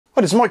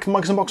Hi, this is Mike from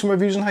Mike's Unboxing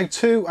Reviews and How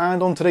To,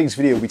 and on today's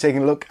video we'll be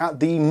taking a look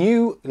at the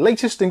new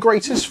latest and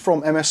greatest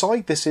from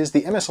MSI. This is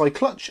the MSI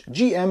Clutch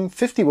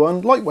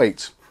GM51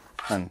 Lightweight.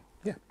 And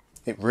yeah,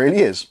 it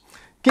really is.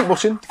 Keep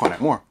watching to find out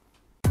more.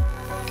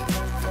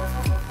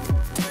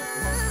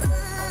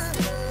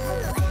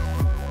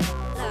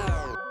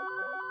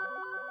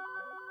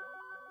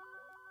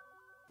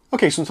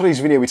 Okay, so in today's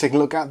video we're taking a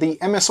look at the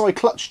MSI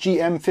Clutch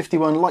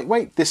GM51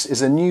 Lightweight. This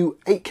is a new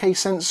 8K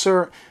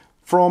sensor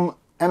from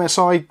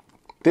MSI.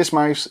 This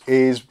mouse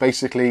is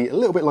basically a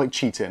little bit like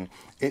cheating.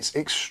 It's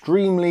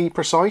extremely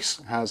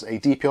precise, has a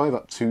DPI of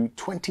up to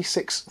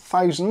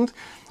 26,000,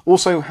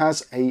 also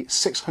has a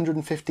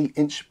 650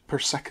 inch per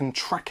second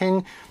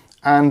tracking,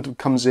 and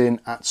comes in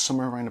at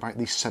somewhere around about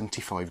the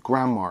 75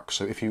 gram mark.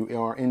 So if you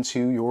are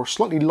into your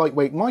slightly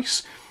lightweight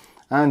mice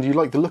and you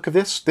like the look of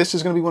this, this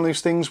is going to be one of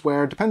those things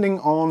where, depending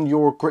on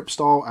your grip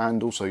style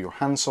and also your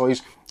hand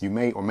size, you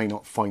may or may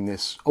not find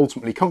this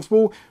ultimately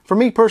comfortable. For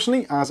me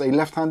personally, as a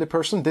left-handed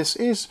person, this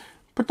is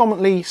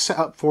predominantly set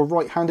up for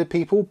right-handed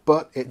people,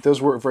 but it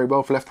does work very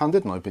well for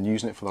left-handed, and I've been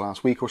using it for the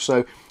last week or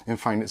so and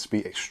found it to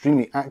be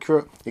extremely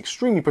accurate,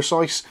 extremely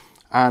precise,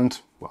 and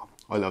well,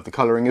 I love the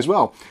colouring as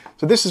well.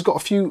 So this has got a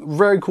few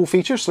very cool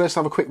features, so let's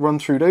have a quick run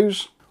through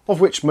those, of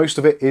which most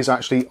of it is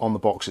actually on the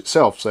box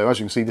itself. So as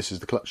you can see, this is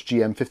the Clutch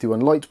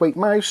GM51 Lightweight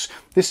mouse.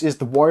 This is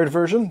the wired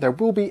version. There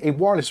will be a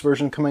wireless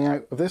version coming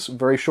out of this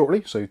very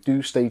shortly, so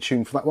do stay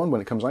tuned for that one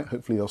when it comes out.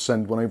 Hopefully they'll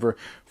send one over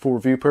for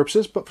review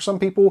purposes, but for some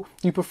people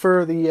you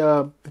prefer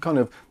the kind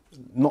of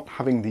not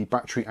having the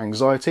battery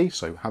anxiety,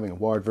 so having a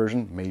wired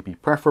version may be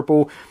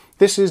preferable.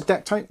 This is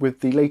decked out with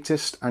the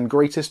latest and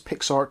greatest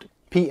Pixart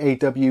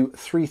PAW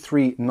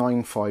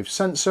 3395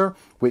 sensor,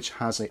 which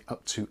has a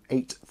up to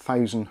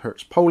 8,000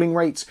 Hertz polling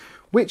rate,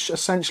 which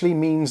essentially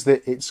means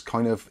that it's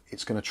going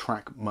to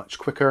track much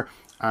quicker,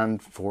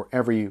 and for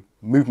every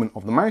movement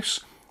of the mouse,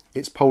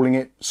 it's polling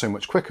it so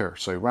much quicker.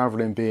 So rather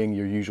than being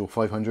your usual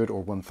 500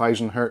 or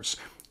 1000 Hertz,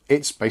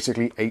 it's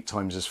basically 8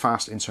 times as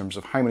fast in terms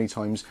of how many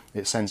times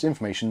it sends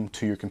information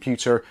to your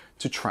computer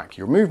to track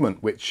your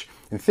movement, which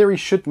in theory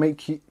should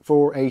make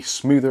for a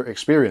smoother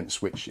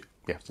experience, which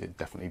yes, it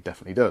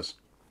definitely does.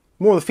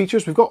 More of the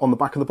features we've got on the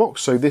back of the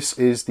box. So this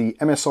is the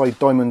MSI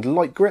Diamond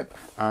Light Grip,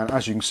 and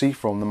as you can see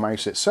from the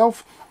mouse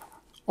itself,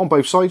 on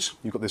both sides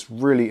you've got this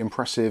really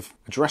impressive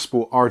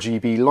addressable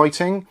RGB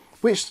lighting,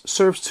 which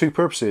serves two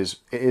purposes.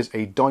 It is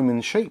a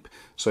diamond shape,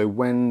 so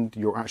when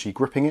you're actually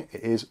gripping it,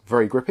 it is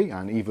very grippy,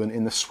 and even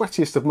in the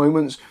sweatiest of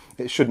moments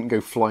it shouldn't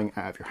go flying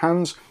out of your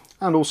hands.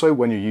 And also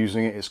when you're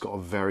using it, it's got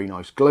a very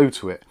nice glow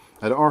to it.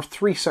 Now, there are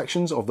 3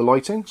 sections of the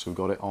lighting, so we've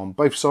got it on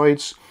both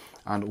sides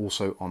and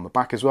also on the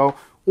back as well.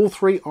 All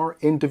 3 are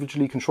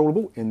individually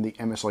controllable in the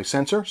MSI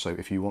Center, so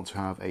if you want to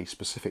have a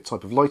specific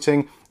type of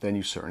lighting, then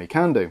you certainly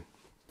can do.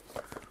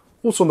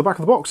 Also on the back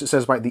of the box, it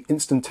says about the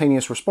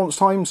instantaneous response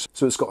times.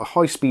 So it's got a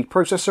high-speed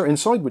processor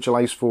inside, which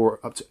allows for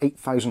up to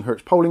 8,000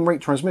 Hertz polling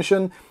rate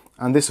transmission,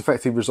 and this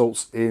effectively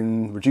results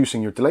in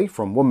reducing your delay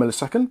from 1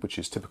 millisecond, which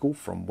is typical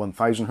from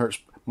 1000 Hertz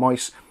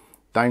mice,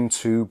 down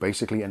to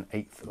basically an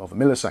eighth of a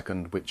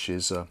millisecond, which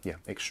is yeah,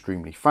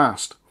 extremely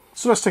fast.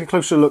 So let's take a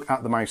closer look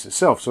at the mouse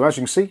itself. So as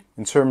you can see,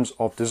 in terms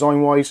of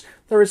design-wise,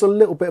 there is a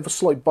little bit of a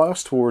slight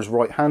bias towards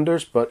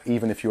right-handers, but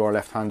even if you are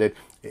left-handed,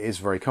 it is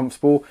very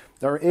comfortable.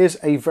 There is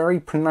a very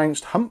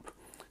pronounced hump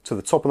to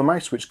the top of the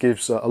mouse, which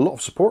gives a lot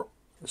of support,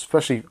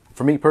 especially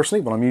for me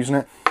personally when I'm using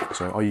it.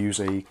 So I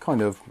use a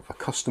kind of a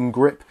custom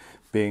grip,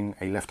 being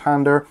a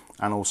left-hander,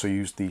 and also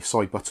use the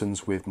side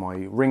buttons with my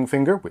ring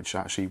finger, which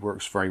actually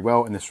works very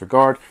well in this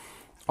regard.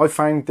 I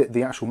found that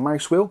the actual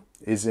mouse wheel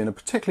is in a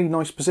particularly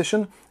nice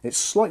position. It's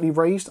slightly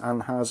raised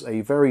and has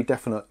a very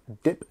definite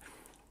dip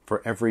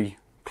for every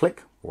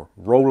click or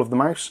roll of the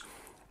mouse,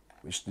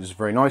 which is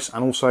very nice.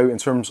 And also in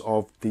terms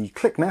of the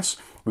clickness,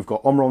 we've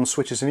got OMRON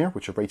switches in here,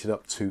 which are rated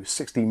up to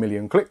 60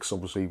 million clicks.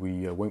 Obviously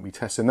we won't be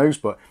testing those,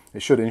 but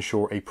it should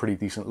ensure a pretty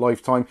decent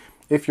lifetime.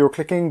 If you're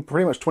clicking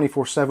pretty much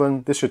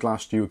 24/7, this should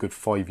last you a good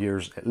 5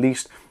 years at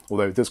least,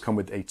 although it does come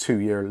with a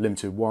 2-year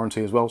limited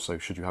warranty as well, so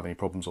should you have any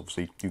problems,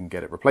 obviously you can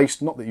get it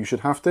replaced. Not that you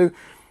should have to.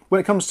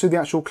 When it comes to the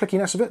actual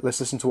clickiness of it,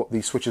 let's listen to what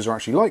these switches are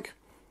actually like.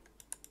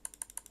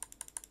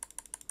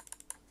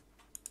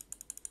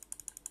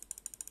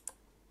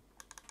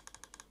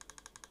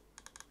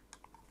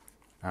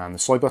 And the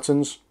side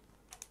buttons.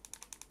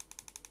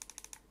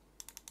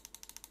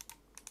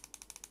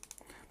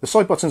 The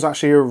side buttons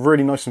actually are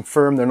really nice and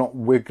firm. They're not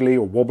wiggly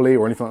or wobbly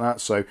or anything like that.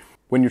 So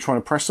when you're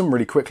trying to press them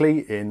really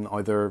quickly in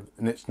either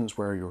an instance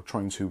where you're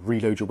trying to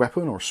reload your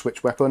weapon or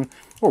switch weapon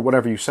or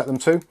whatever you set them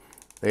to,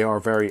 they are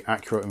very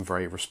accurate and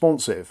very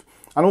responsive.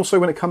 And also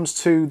when it comes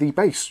to the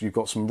base, you've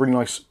got some really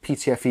nice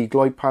PTFE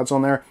glide pads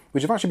on there,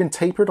 which have actually been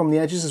tapered on the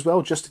edges as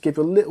well, just to give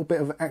a little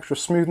bit of extra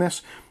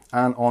smoothness.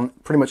 And on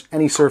pretty much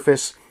any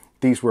surface,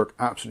 these work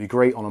absolutely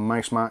great. On a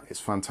mouse mat, it's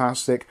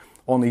fantastic.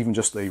 On even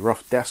just a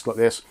rough desk like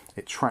this,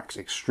 it tracks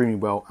extremely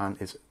well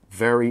and is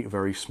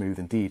very smooth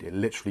indeed. It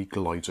literally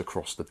glides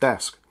across the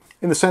desk.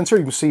 In the center,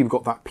 you can see we've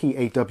got that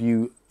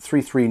PAW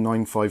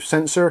GM5395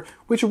 sensor,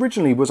 which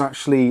originally was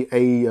actually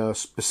a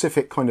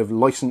specific kind of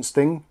license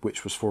thing,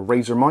 which was for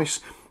Razer mice,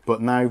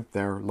 but now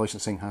their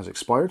licensing has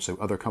expired, so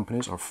other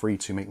companies are free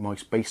to make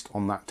mice based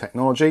on that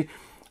technology,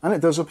 and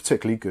it does a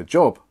particularly good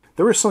job.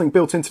 There is something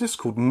built into this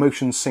called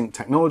motion sync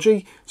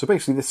technology, so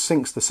basically this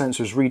syncs the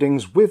sensor's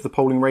readings with the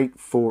polling rate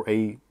for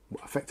a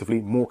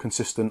effectively more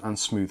consistent and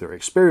smoother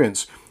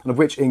experience, and of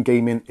which in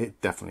gaming it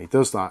definitely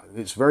does that.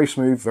 It's very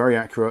smooth, very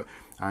accurate,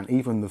 and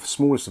even the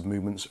smallest of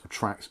movements are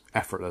tracked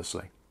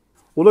effortlessly.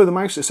 Although the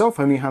mouse itself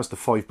only has the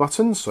 5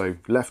 buttons, so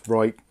left,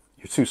 right,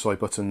 your 2 side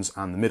buttons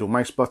and the middle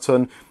mouse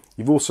button,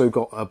 you've also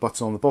got a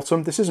button on the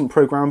bottom. This isn't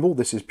programmable,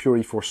 this is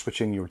purely for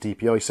switching your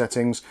DPI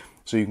settings,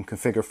 so you can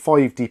configure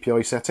 5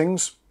 DPI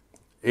settings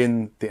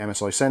in the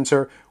MSI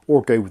Center,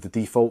 or go with the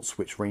defaults,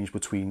 which range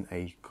between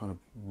a kind of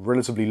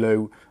relatively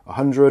low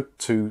 100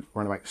 to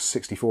around about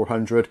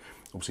 6400.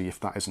 Obviously, if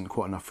that isn't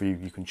quite enough for you,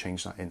 you can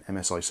change that in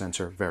MSI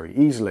Center very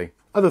easily.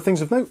 Other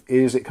things of note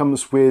is it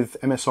comes with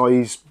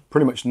MSI's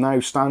pretty much now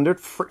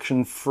standard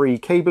friction-free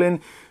cabling.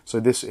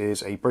 So this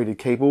is a braided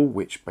cable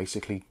which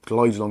basically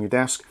glides along your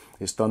desk.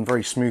 It's done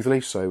very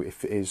smoothly, so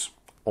if it is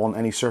on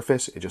any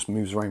surface, it just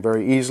moves around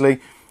very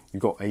easily.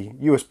 You've got a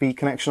USB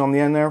connection on the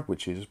end there,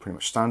 which is pretty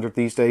much standard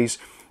these days.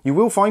 You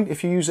will find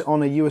if you use it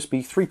on a USB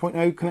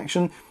 3.0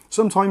 connection,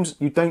 sometimes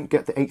you don't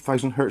get the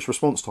 8000 Hz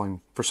response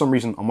time. For some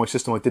reason on my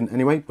system I didn't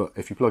anyway, but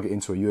if you plug it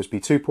into a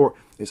USB 2 port,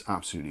 it's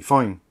absolutely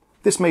fine.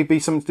 This may be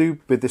something to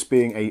do with this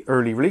being an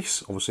early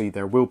release. Obviously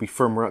there will be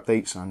firmware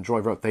updates and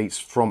driver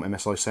updates from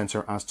MSI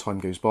Center as time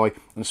goes by,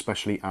 and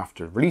especially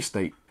after release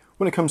date.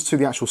 When it comes to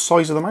the actual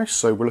size of the mouse,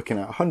 so we're looking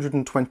at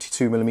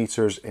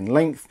 122mm in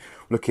length,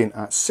 looking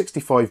at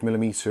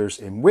 65mm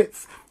in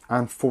width,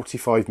 and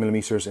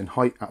 45mm in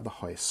height at the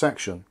highest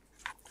section.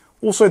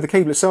 Also, the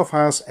cable itself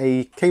has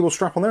a cable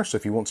strap on there, so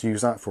if you want to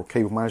use that for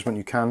cable management,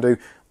 you can do.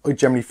 I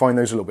generally find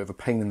those a little bit of a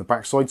pain in the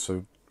backside,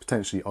 so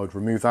potentially I'd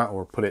remove that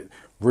or put it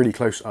really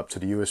close up to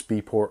the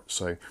USB port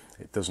so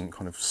it doesn't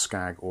kind of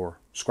scag or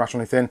scratch on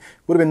anything.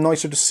 Would have been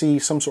nicer to see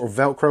some sort of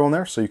Velcro on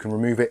there so you can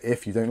remove it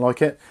if you don't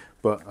like it,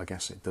 but I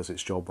guess it does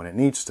its job when it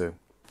needs to.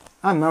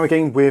 And now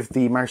again, with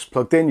the mouse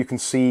plugged in, you can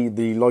see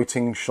the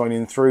lighting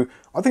shining through.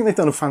 I think they've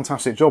done a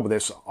fantastic job with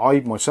this. I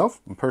myself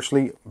am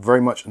personally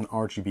very much an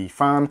RGB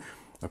fan.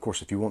 Of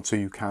course, if you want to,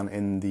 you can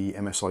in the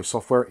MSI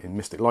software, in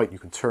Mystic Light, you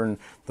can turn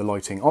the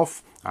lighting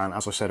off. And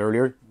as I said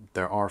earlier,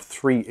 there are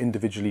 3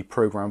 individually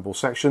programmable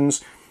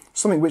sections.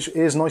 Something which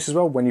is nice as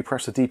well, when you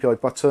press the DPI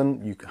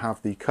button, you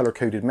have the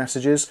color-coded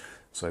messages.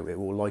 So it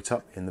will light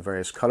up in the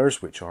various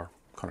colors, which are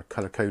kind of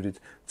color-coded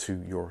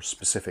to your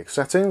specific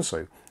settings.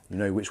 So you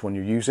know which one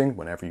you're using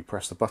whenever you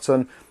press the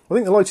button. I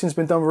think the lighting's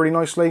been done really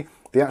nicely.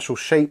 The actual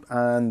shape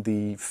and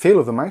the feel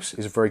of the mouse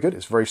is very good.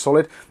 It's very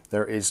solid.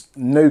 There is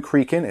no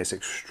creaking. It's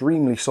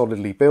extremely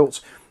solidly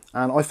built.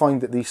 And I find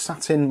that the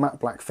satin matte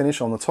black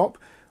finish on the top,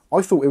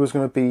 I thought it was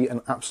going to be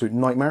an absolute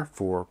nightmare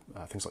for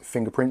things like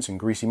fingerprints and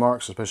greasy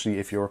marks, especially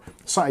if you're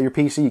sat at your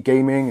PC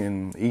gaming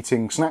and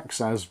eating snacks,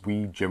 as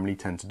we generally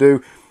tend to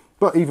do.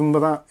 But even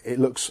with that, it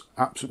looks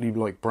absolutely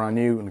like brand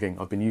new. And again,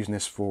 I've been using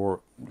this for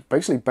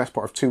basically the best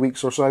part of 2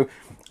 weeks or so,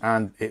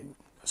 and it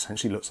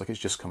essentially looks like it's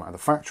just come out of the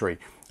factory.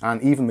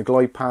 And even the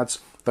glide pads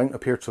don't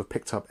appear to have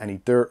picked up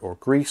any dirt or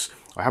grease.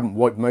 I haven't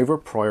wiped them over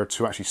prior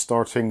to actually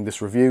starting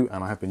this review,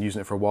 and I have been using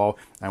it for a while.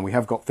 And we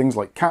have got things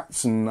like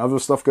cats and other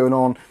stuff going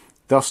on,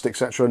 dust,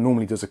 etc.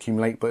 normally does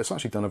accumulate, but it's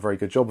actually done a very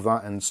good job of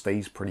that and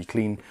stays pretty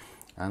clean.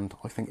 And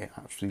I think it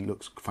actually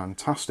looks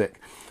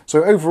fantastic.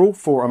 So overall,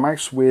 for a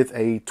mouse with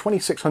a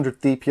 2600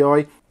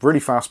 DPI, really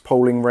fast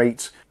polling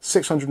rate,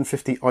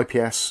 650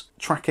 IPS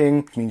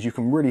tracking, means you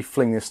can really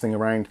fling this thing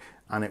around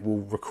and it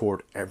will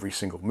record every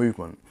single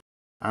movement.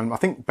 And I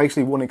think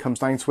basically when it comes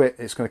down to it,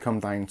 it's going to come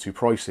down to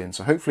pricing.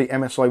 So hopefully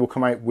MSI will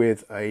come out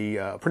with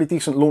a pretty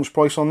decent launch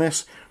price on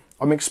this.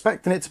 I'm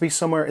expecting it to be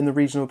somewhere in the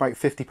region of about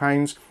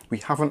 £50. We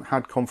haven't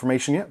had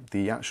confirmation yet.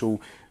 The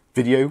actual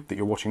video that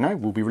you're watching now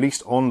will be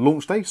released on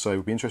launch day, so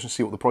it'll be interesting to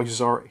see what the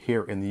prices are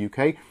here in the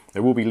UK.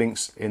 There will be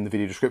links in the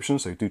video description,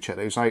 so do check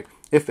those out.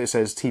 If it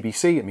says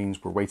TBC, it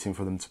means we're waiting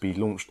for them to be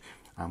launched.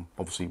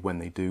 Obviously, when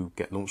they do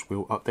get launched,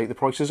 we'll update the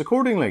prices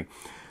accordingly.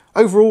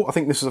 Overall, I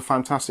think this is a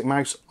fantastic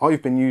mouse.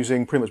 I've been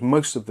using pretty much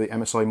most of the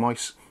MSI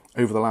mice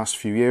over the last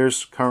few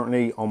years.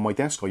 Currently on my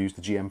desk, I use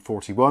the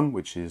GM51,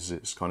 which is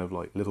its kind of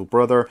like little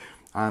brother.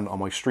 And on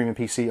my streaming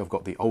PC, I've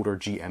got the older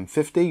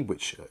GM50,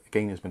 which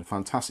again has been a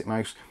fantastic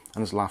mouse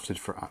and has lasted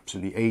for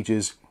absolutely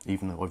ages,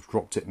 even though I've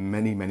dropped it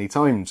many, many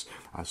times,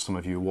 as some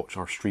of you who watch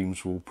our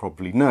streams will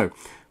probably know.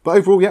 But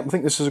overall, yeah, I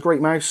think this is a great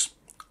mouse.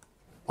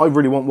 I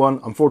really want one.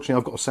 Unfortunately,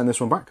 I've got to send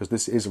this one back because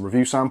this is a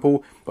review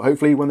sample, but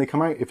hopefully when they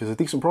come out, if it's a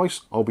decent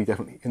price, I'll be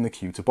definitely in the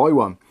queue to buy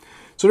one.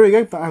 So there you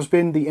go, that has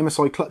been the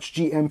MSI Clutch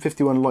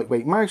GM51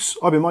 lightweight mouse.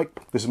 I've been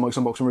Mike, this is Mike's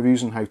Unboxing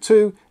Reviews and How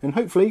To, and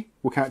hopefully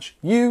we'll catch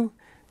you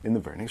in the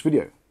very next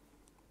video.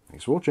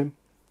 Thanks for watching.